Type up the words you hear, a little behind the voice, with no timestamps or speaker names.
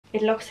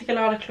It looks like a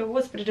lot of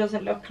clothes, but it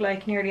doesn't look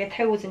like nearly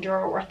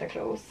 €1,000 worth of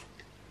clothes.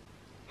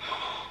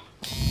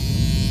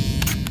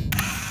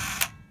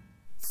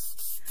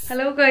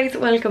 Hello guys,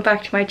 welcome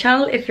back to my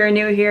channel. If you're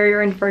new here,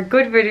 you're in for a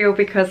good video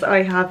because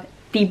I have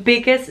the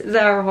biggest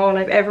Zara haul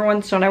I've ever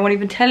once done. I won't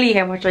even tell you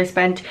how much I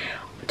spent.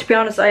 To be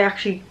honest, I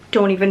actually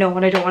don't even know,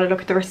 and I don't want to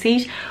look at the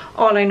receipt.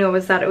 All I know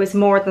is that it was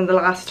more than the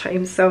last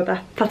time, so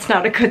that's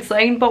not a good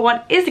sign. But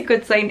what is a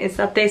good sign is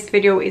that this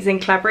video is in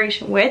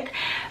collaboration with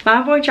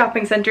Mahon Point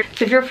Shopping Centre.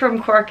 So if you're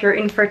from Cork, you're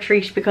in for a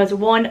treat because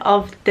one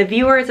of the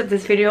viewers of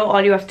this video,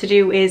 all you have to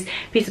do is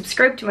be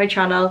subscribed to my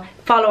channel,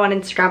 follow on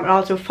Instagram, and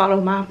also follow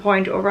Mahon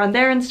Point over on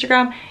their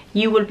Instagram.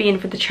 You will be in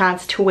for the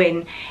chance to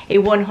win a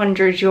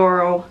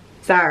 €100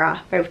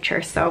 Zara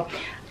voucher. So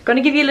I'm going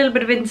to give you a little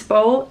bit of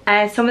inspo.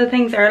 Some of the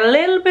things are a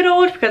little bit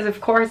old because of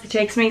course it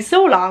takes me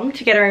so long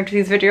to get around to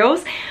these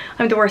videos.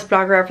 I'm the worst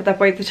blogger ever that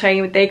by the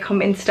time they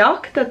come in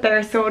stock that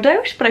they're sold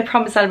out, but I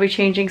promise I'll be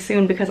changing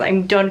soon because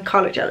I'm done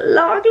college at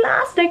long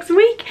last next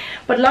week.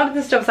 But a lot of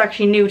the stuff's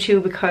actually new too,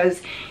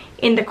 because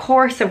in the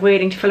course of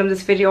waiting to film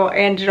this video I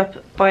ended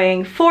up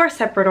buying 4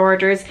 separate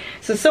orders.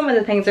 So some of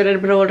the things are a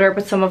little bit older,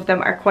 but some of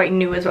them are quite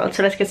new as well.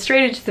 So let's get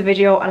straight into the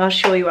video and I'll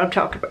show you what I'm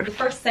talking about. The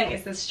first thing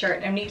is this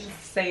shirt. Now needless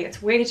to say,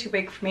 it's way too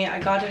big for me. I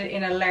got it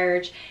in a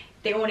large.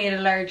 They only had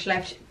a large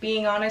left.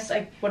 Being honest,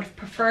 I would have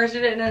preferred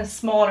it in a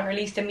small or at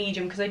least a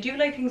medium, because I do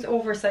like things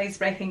oversized,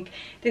 but I think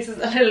this is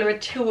a little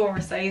bit too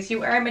oversized.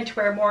 You are meant to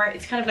wear more.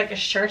 It's kind of like a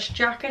shirt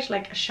jacket,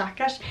 like a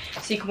shacket,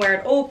 so you can wear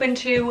it open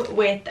too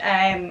with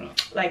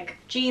like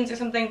jeans or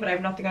something, but I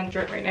have nothing under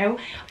it right now.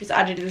 I just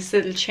added this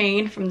little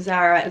chain from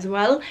Zara as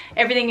well.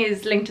 Everything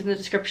is linked in the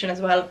description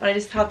as well, but I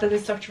just thought that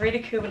this looked really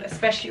cool,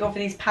 especially over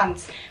these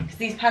pants, because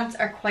these pants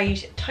are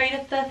quite tight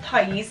at the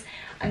thighs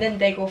and then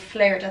they go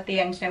flared at the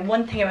end. Now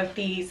one thing about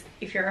these,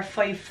 if you're a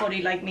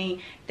 5'footy like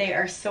me, they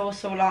are so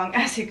long,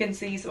 as you can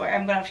see, so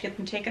I'm gonna have to get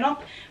them taken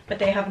up, but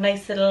they have a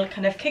nice little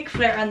kind of kick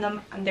flare on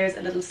them, and there's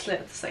a little slit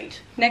at the side.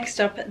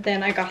 Next up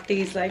then I got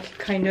these like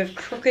kind of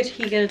crooked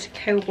heeled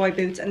cowboy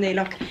boots, and they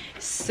look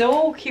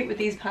so cute with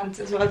these pants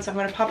as well, so I'm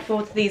going to pop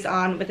both of these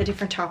on with a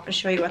different top and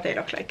show you what they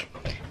look like.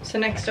 So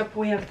next up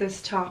we have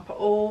this top.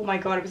 Oh my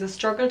god, it was a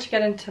struggle to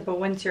get into, but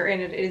once you're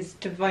in it, it is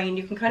divine.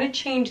 You can kind of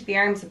change the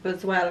arms up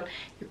as well.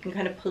 You can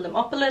kind of pull them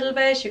up a little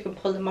bit, you can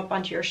pull them up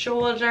onto your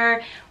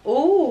shoulder.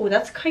 Oh,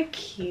 that's quite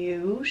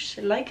cute.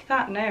 I like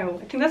that now.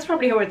 I think that's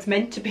probably how it's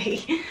meant to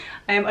be.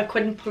 I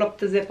couldn't pull up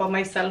the zip on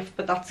myself,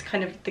 but that's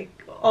kind of the,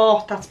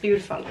 oh, that's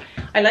beautiful.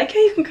 I like how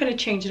you can kind of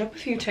change it up a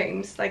few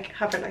times, like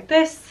have it like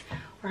this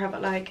or have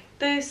it like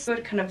this.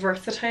 Good kind of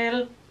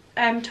versatile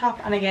top.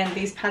 And again,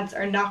 these pants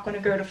are not going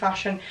to go out of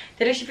fashion.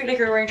 They literally feel like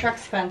you're wearing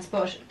tracksuit pants,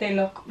 but they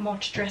look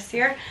much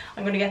dressier.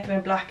 I'm going to get them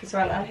in black as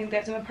well, and I think they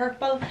have them in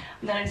purple,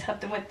 and then I just have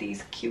them with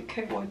these cute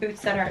cowboy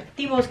boots that are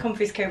the most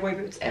comfiest cowboy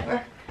boots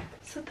ever.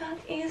 So that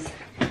is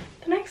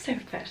the next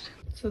outfit.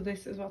 So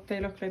this is what they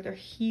look like. They're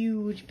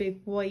huge, big,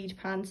 wide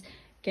pants.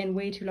 Again,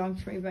 way too long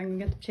for me, but I'm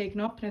gonna get them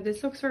taken up. Now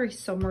this looks very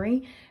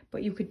summery,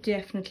 but you could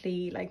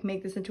definitely like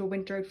make this into a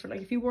winter outfit.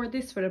 Like if you wore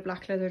this with a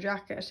black leather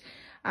jacket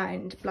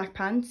and black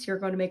pants, you're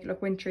going to make it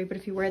look wintry. But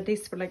if you wear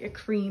this with like a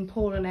cream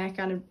polo neck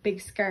and a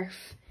big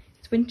scarf,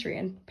 it's wintry,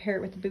 and pair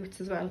it with the boots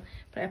as well.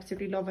 But I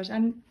absolutely love it.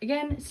 And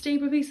again,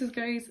 staple pieces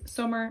guys.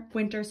 Summer,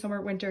 winter,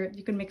 summer, winter.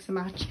 You can mix and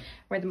match,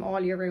 wear them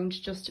all year round.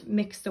 Just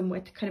mix them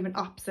with kind of an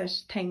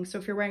opposite thing. So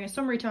if you're wearing a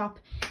summery top,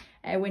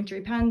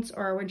 wintry pants,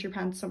 or a wintry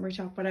pants, summery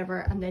top, whatever,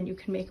 and then you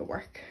can make it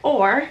work.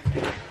 Or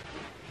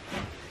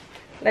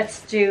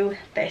let's do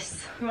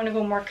this. If you want to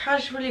go more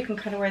casual, you can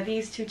kind of wear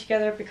these two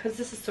together. Because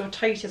this is so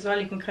tight as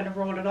well, you can kind of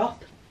roll it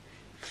up,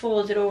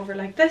 fold it over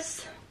like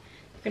this.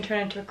 You can turn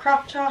it into a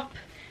crop top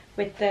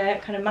with the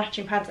kind of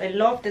matching pants. I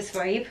love this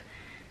vibe.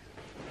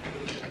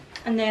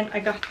 And then I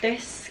got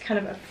this kind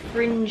of a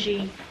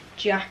fringy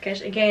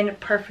jacket, again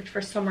perfect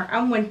for summer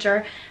and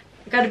winter.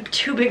 I got a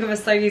too big of a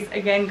size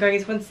again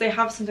guys. Once they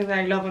have something that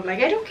I love, I'm like,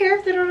 I don't care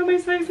if they don't have my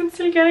size, I'm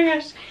still getting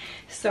it.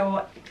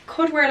 So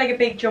could wear like a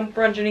big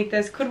jumper underneath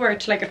this, could wear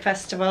it to like a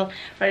festival,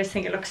 but I just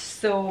think it looks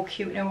so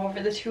cute now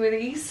over the two of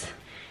these.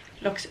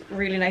 It looks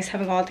really nice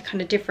having all the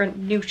kind of different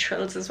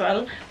neutrals as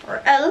well.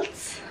 Or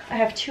else I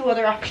have 2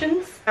 other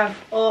options.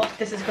 Oh,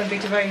 this is going to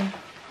be divine.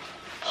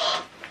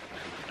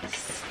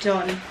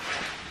 Done.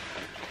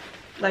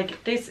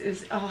 Like this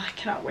is, oh, I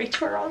cannot wait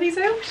to wear all these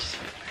out.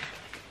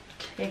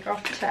 Take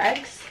off the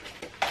tags.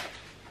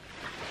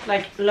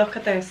 Like look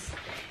at this.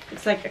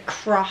 It's like a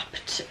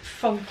cropped,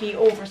 funky,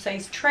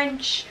 oversized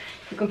trench.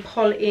 You can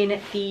pull in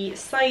the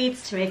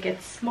sides to make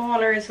it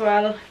smaller as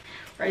well,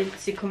 right?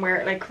 So you can wear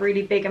it like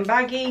really big and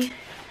baggy.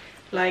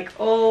 Like,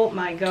 oh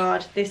my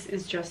god, this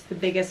is just the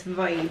biggest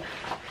vibe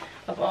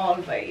of all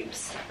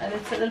vibes. And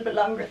it's a little bit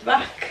longer at the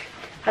back.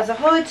 Has a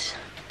hood.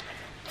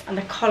 And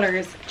the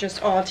colours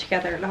just all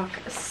together look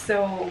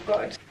so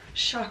good.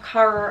 Shock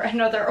horror,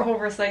 another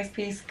oversized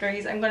piece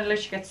guys. I'm gonna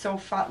literally get so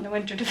fat in the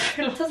winter to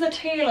fill. It has a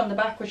tail on the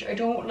back, which I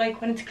don't like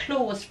when it's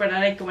closed, but I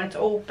like it when it's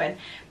open.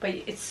 But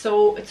it's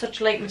such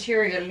light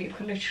material, you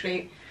can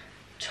literally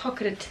tuck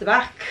it into the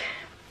back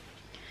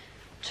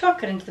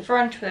tuck it into the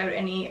front without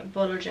any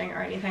bulging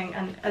or anything.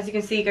 And as you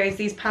can see guys,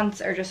 these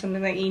pants are just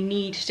something that you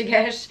need to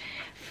get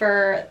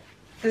for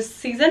this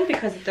season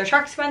because they're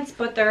tracksuit pants,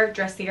 but they're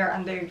dressier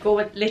and they go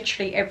with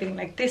literally everything.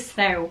 Like this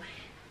now,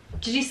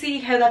 did you see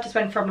how that just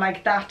went from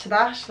like that to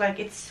that? Like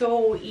it's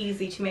so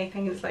easy to make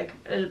things like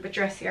a little bit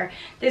dressier.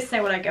 This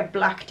now with like a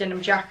black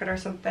denim jacket or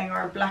something,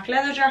 or a black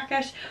leather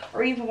jacket,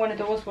 or even one of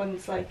those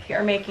ones like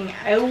are making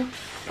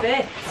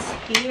outfits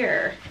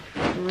here.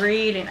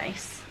 Really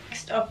nice.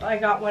 Next up I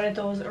got one of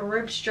those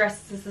ribbed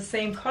dresses. It's the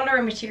same colour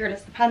and material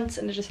as the pants,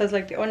 and it just has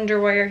like the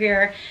underwire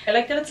here. I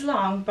like that it's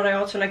long, but I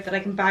also like that I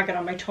can bag it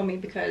on my tummy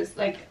because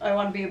like I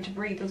want to be able to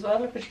breathe as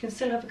well, but you can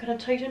still have it kind of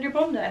tight on your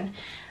bum then.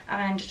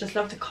 And just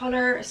love the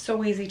colour,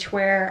 so easy to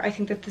wear. I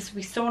think that this would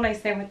be so nice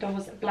then with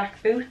those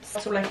black boots.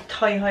 Also like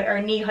thigh-high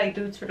or knee-high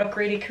boots would look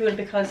really cool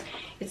because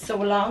it's so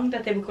long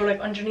that they would go like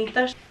underneath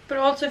it. But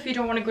also if you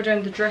don't want to go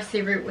down the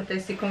dressy route with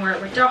this, you can wear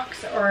it with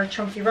docks or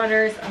chunky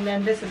runners. And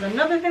then this is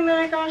another thing that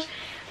I got.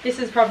 This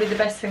is probably the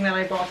best thing that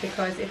I bought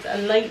because it's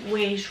a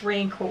lightweight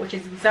raincoat, which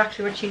is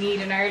exactly what you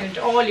need in Ireland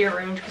all year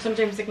round, because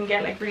sometimes it can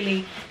get like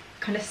really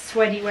kind of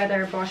sweaty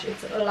weather, but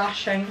it's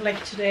lashing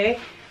like today.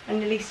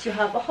 And at least you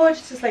have a hood,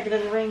 it's just like a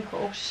little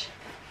raincoat.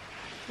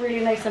 Really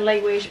nice and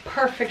lightweight,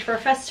 perfect for a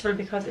festival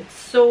because it's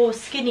so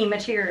skinny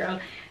material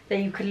that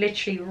you could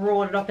literally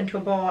roll it up into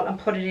a ball and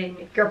put it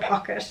in your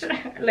pocket.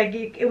 Like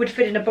it would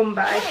fit in a bum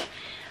bag.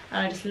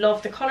 And I just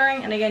love the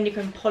colouring, and again you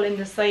can pull in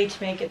the side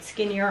to make it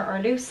skinnier or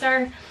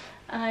looser.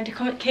 And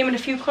it came in a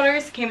few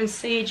colours. It came in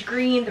sage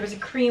green, there was a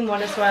cream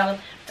one as well.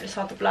 I just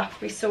thought the black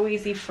would be so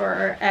easy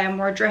for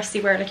more dressy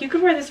wear. Like you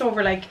could wear this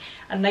over like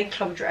a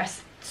nightclub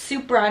dress.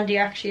 Super handy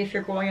actually if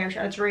you're going out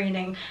and it's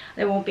raining,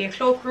 there won't be a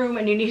cloakroom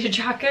and you need a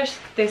jacket.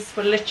 This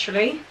will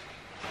literally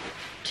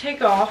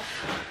take off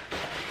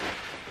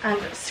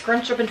and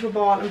scrunch up into a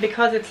ball, and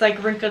because it's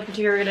like wrinkled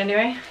material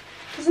anyway,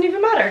 doesn't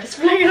even matter, just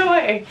fling it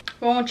away.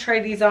 I won't try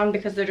these on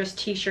because they're just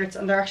t-shirts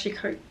and they're actually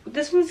quite,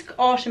 this one's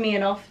autumny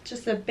enough,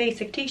 just a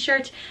basic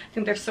t-shirt. I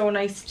think they're so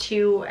nice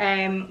to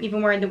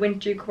even wear in the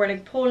winter. You could wear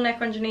like pole neck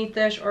underneath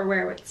it, or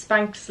wear with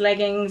Spanx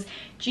leggings,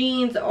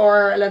 jeans,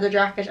 or a leather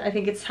jacket. I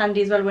think it's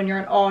handy as well when you're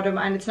in autumn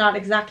and it's not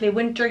exactly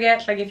winter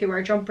yet. Like if you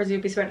wear jumpers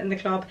you'll be sweating in the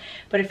club,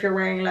 but if you're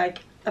wearing like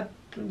a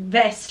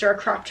vest or a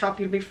crop top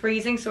you'll be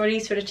freezing. So at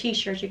least with a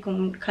t-shirt you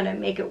can kind of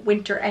make it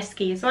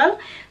winter-esque as well.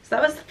 So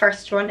that was the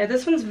first one. Now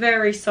this one's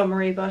very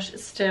summery, but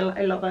still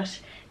I love it.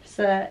 It's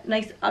a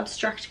nice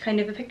abstract kind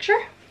of a picture.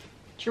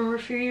 Do you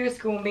remember a few years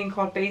ago when being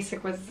called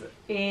basic was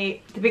the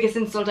biggest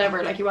insult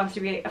ever? Like you wanted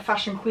to be a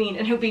fashion queen,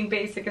 and now being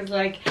basic is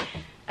like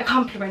a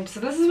compliment. So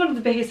this is one of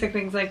the basic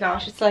things I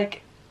got. It's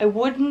like I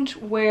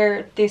wouldn't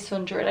wear this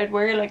under it. I'd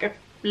wear like a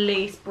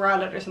lace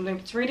bralette or something.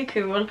 It's really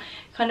cool,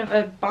 kind of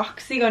a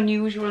boxy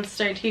unusual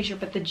style t-shirt,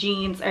 but the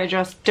jeans are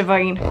just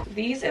divine.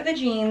 These are the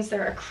jeans.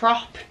 They're a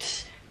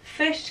cropped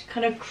fit,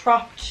 kind of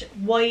cropped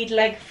wide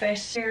leg fit.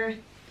 Here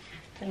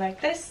they're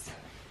like this.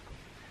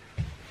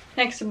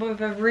 Next up we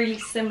have a really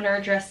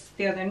similar dress to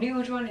the other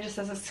nude one. It just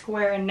has a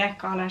square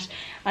neck on it,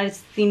 and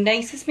it's the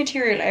nicest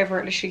material ever.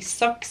 It literally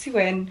sucks you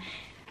in,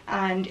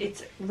 and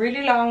it's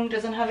really long,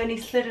 doesn't have any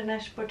slit in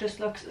it, but just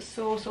looks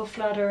so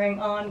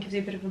flattering on. Gives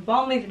you a bit of a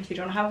bum even if you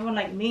don't have one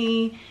like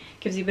me.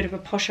 Gives you a bit of a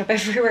push up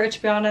everywhere,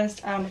 to be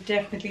honest, and it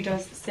definitely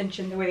does cinch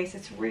in the waist.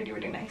 It's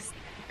really nice.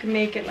 You can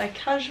make it like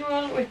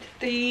casual with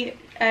the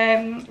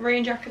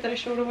rain jacket that I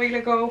showed a while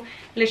ago.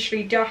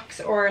 Literally docks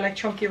or like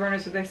chunky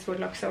runners with this would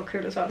look so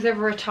cool as well. If there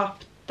ever a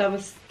top that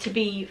was to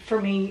be for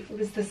me, it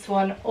was this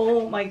one.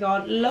 Oh my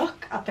god,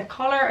 look at the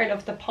collar. I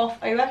love the puff.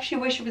 I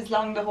actually wish it was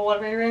long the whole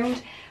way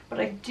around, but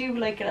I do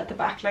like it at the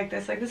back like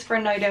this. Like this for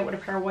a night out with a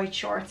pair of white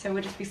shorts, it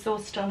would just be so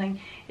stunning.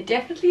 It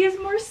definitely is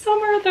more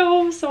summer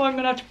though, so I'm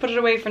gonna have to put it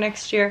away for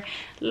next year.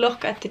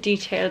 Look at the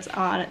details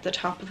on the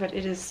top of it.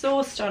 It is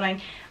so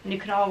stunning, and you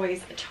can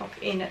always tuck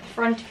in at the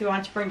front if you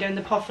want to bring down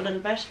the puff a little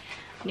bit.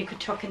 And you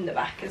could tuck in the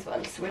back as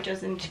well, so it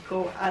doesn't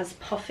go as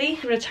puffy.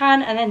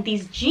 Rattan. And then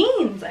these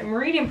jeans, I'm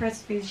really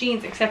impressed with these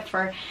jeans, except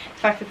for the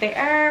fact that they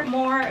are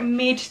more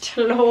mid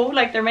to low.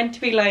 Like they're meant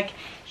to be like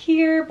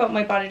here, but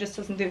my body just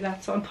doesn't do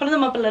that, so I'm pulling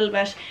them up a little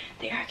bit.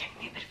 They are getting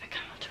me a bit of a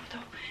camel toe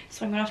though,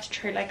 so I'm gonna have to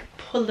try like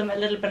pull them a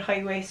little bit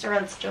high waist, or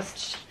else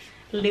just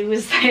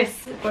lose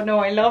this. But no,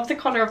 I love the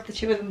colour of the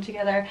two of them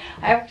together.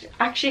 I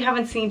actually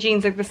haven't seen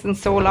jeans like this in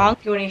so long.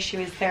 The only issue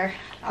is they're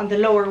on the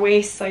lower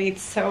waist side,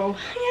 so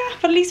yeah,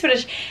 but at least with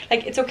it,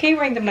 like it's okay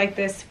wearing them like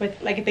this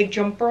with like a big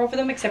jumper over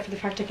them, except for the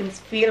fact I can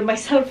feel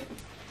myself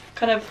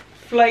kind of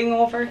flying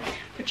over.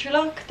 But you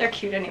look, they're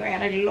cute anyway,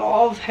 and I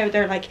love how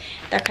they're like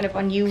that kind of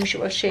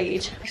unusual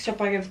shade. Next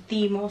up I have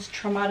the most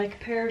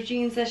traumatic pair of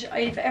jeans that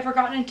I've ever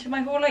gotten into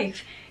my whole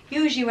life.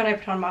 Usually when I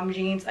put on mom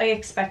jeans, I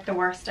expect the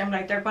worst. I'm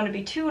like, they're going to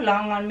be too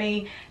long on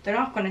me, they're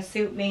not going to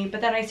suit me.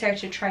 But then I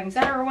started trying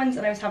Zara ones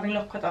and I was having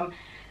luck with them.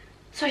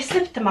 So I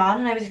slipped them on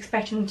and I was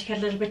expecting them to get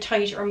a little bit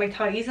tighter on my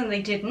thighs, and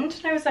they didn't.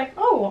 And I was like,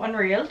 oh,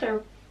 unreal,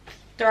 they're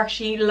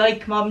actually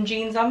like mom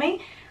jeans on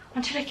me.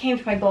 Until I came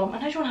to my bum,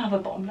 and I don't have a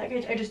bum, like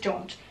I just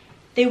don't.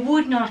 They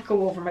would not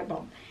go over my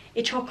bum.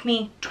 It took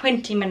me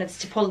 20 minutes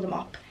to pull them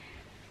up.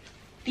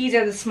 These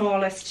are the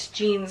smallest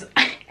jeans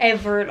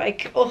ever.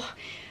 Like, oh,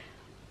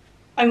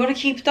 I'm gonna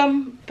keep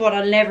them, but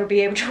I'll never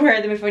be able to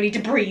wear them if I need to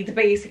breathe,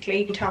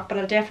 basically. Top, but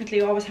I'll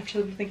definitely always have to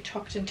have something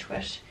tucked into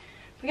it.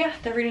 But yeah,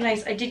 they're really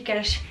nice. I did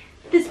get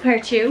this pair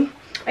too.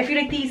 I feel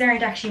like these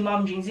aren't actually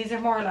mom jeans. These are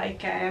more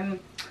like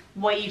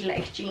wide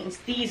leg jeans.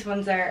 These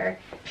ones are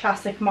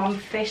classic mom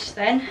fit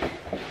then,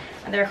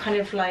 and they're kind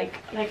of like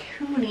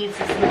who needs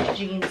this much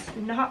jeans?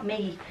 Not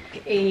me.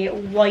 A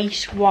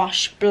white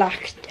wash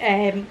black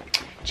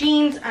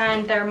jeans,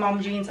 and they're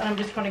mom jeans, and I'm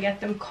just going to get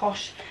them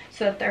cut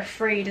so that they're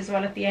frayed as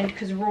well at the end,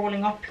 because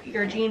rolling up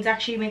your jeans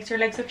actually makes your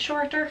legs look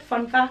shorter,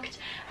 fun fact,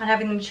 and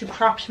having them too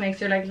cropped makes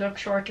your legs look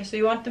shorter. So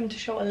you want them to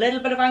show a little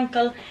bit of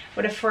ankle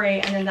with a fray,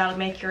 and then that'll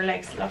make your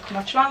legs look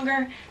much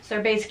longer. So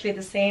they're basically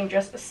the same,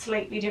 just a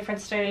slightly different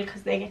style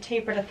because they get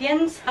tapered at the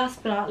ends.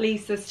 Last but not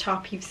least, this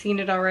top, you've seen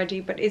it already,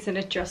 but isn't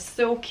it just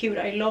so cute?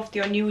 I love the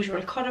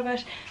unusual cut of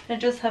it, and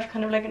it does have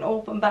kind of like an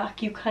open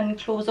back. You can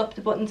close up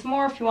the buttons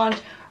more if you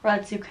want, or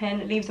else you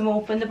can leave them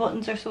open. The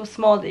buttons are so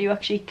small that you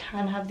actually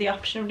can have the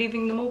option of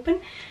leaving them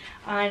open.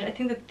 And I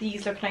think that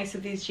these look nice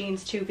with these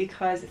jeans too,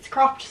 because it's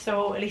cropped,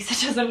 so at least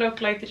it doesn't look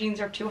like the jeans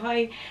are too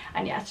high.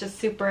 And yeah, it's just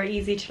super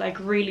easy to like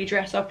really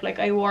dress up. Like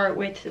I wore it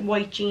with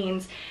white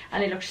jeans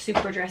and it looked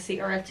super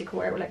dressy, or else you could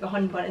wear it with like a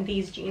hun bun and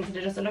these jeans and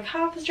it doesn't look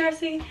half as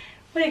dressy.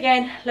 But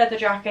again, leather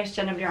jacket,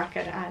 denim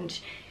jacket, and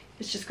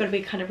it's just going to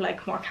be kind of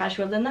like more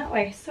casual than that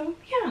way. So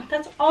yeah,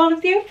 that's all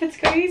of the outfits,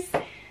 guys.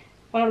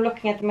 When I'm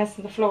looking at the mess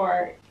on the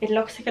floor, it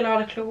looks like a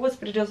lot of clothes,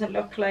 but it doesn't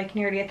look like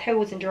nearly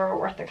 €1,000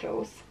 worth of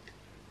clothes.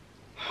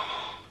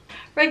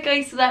 Right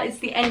guys, so that is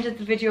the end of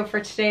the video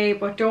for today,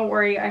 but don't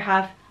worry, I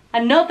have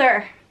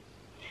another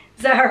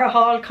Zara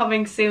haul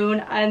coming soon,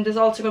 and there's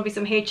also going to be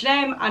some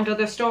H&M and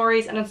other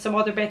stories and then some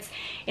other bits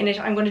in it.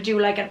 I'm going to do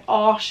like an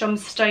autumn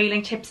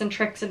styling tips and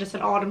tricks and just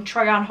an autumn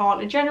try on haul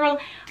in general,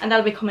 and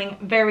that'll be coming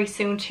very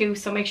soon too.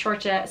 So make sure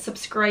to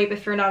subscribe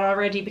if you're not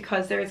already,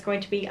 because there is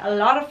going to be a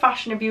lot of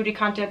fashion and beauty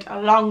content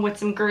along with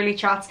some girly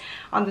chats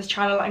on this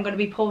channel. I'm going to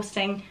be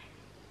posting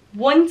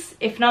once,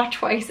 if not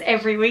twice,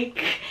 every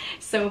week,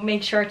 so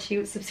make sure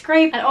to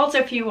subscribe. And also,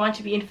 if you want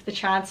to be in for the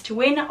chance to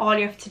win, all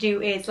you have to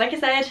do is, like I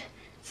said,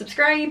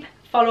 subscribe,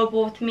 follow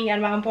both me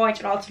and Mahon Point,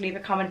 and also leave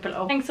a comment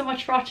below. Thanks so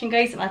much for watching,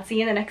 guys, and I'll see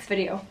you in the next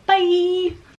video. Bye!